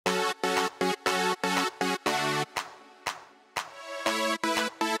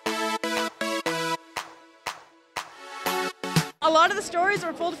lot of the stories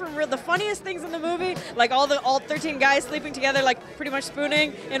were pulled from the funniest things in the movie, like all 13 guys sleeping together, like pretty much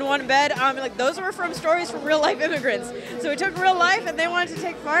spooning in one bed. Like those were from stories from real life immigrants. So we took real life, and they wanted to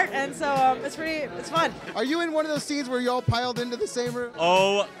take part, and so it's fun. Are you in one of those scenes where you all piled into the same room?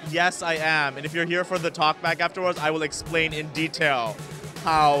 Oh, yes, I am. And if you're here for the talk back afterwards, I will explain in detail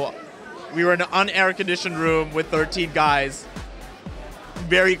how we were in an unair-conditioned room with 13 guys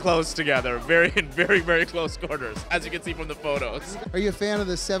very close together, very close quarters, as you can see from the photos. Are you a fan of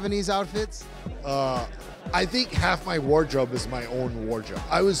the 70s outfits? I think half my wardrobe is my own wardrobe.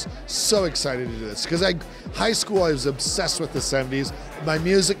 I was so excited to do this because high school I was obsessed with the 70s. My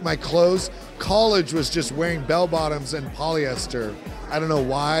music, my clothes. College was just wearing bell bottoms and polyester. I don't know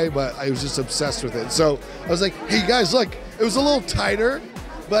why, but I was just obsessed with it. So I was like, hey guys, look, it was a little tighter,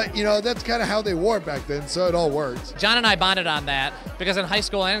 but you know, that's kind of how they wore it back then, so it all worked. John and I bonded on that because in high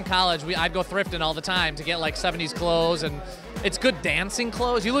school and in college, I'd go thrifting all the time to get like 70s clothes, and it's good dancing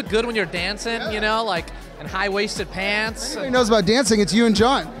clothes. You look good when you're dancing, you know, like in high-waisted pants. Everybody knows about dancing, it's you and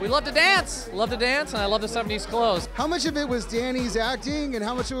John. We love to dance, and I love the 70s clothes. How much of it was Danny's acting, and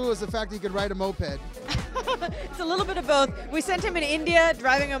how much of it was the fact that he could ride a moped? It's a little bit of both. We sent him in India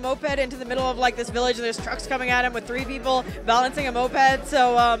driving a moped into the middle of like this village, and there's trucks coming at him with 3 people balancing a moped.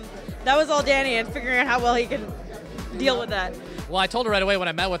 So that was all Danny, and figuring out how well he can deal with that. Well, I told her right away when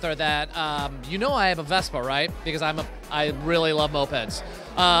I met with her that, you know, I have a Vespa, right? Because I really love mopeds.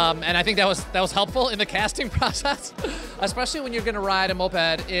 And I think that was helpful in the casting process, especially when you're going to ride a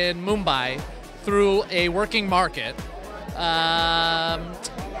moped in Mumbai through a working market.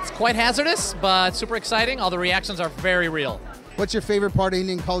 It's quite hazardous, but super exciting. All the reactions are very real. What's your favorite part of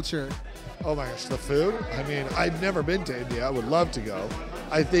Indian culture? Oh my gosh, the food? I mean, I've never been to India. I would love to go.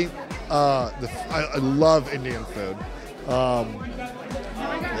 I think I love Indian food.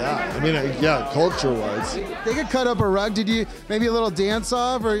 Yeah, I mean, yeah, culture-wise. They could cut up a rug. Did you maybe a little dance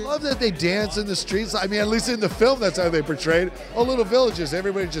off? Or? I love that they dance in the streets. I mean, at least in the film, that's how they portrayed. Oh, little villages,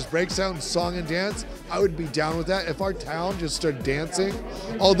 everybody just breaks out in song and dance. I would be down with that. If our town just started dancing,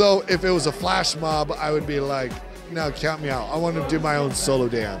 although if it was a flash mob, I would be like, no, count me out. I want to do my own solo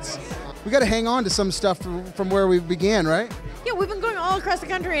dance. We got to hang on to some stuff from where we began, right? Yeah, we've been going all across the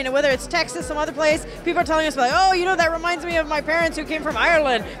country, and whether it's Texas, some other place, people are telling us like, oh, you know, that reminds me of my parents who came from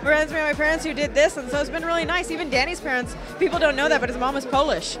Ireland. It reminds me of my parents who did this, and so it's been really nice. Even Danny's parents, people don't know that, but his mom is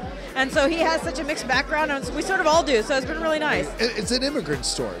Polish, and so he has such a mixed background, and we sort of all do. So it's been really nice. It's an immigrant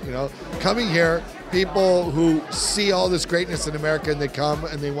story, you know. Coming here, people who see all this greatness in America, and they come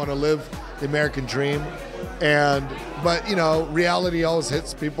and they want to live the American dream, but you know, reality always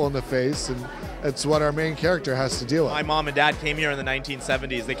hits people in the face, and it's what our main character has to deal with. My mom and dad came here in the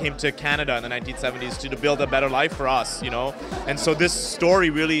 1970s. They came to Canada in the 1970s to build a better life for us, you know? And so this story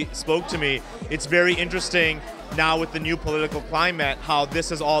really spoke to me. It's very interesting now with the new political climate, how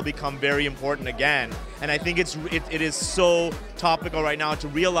this has all become very important again. And I think it is so topical right now to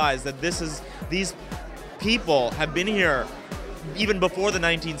realize that these people have been here even before the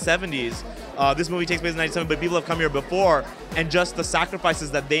 1970s. This movie takes place in 1997, but people have come here before, and just the sacrifices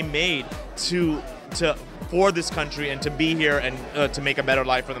that they made for this country and to be here and to make a better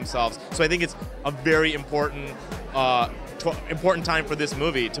life for themselves. So I think it's a very important time for this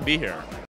movie to be here.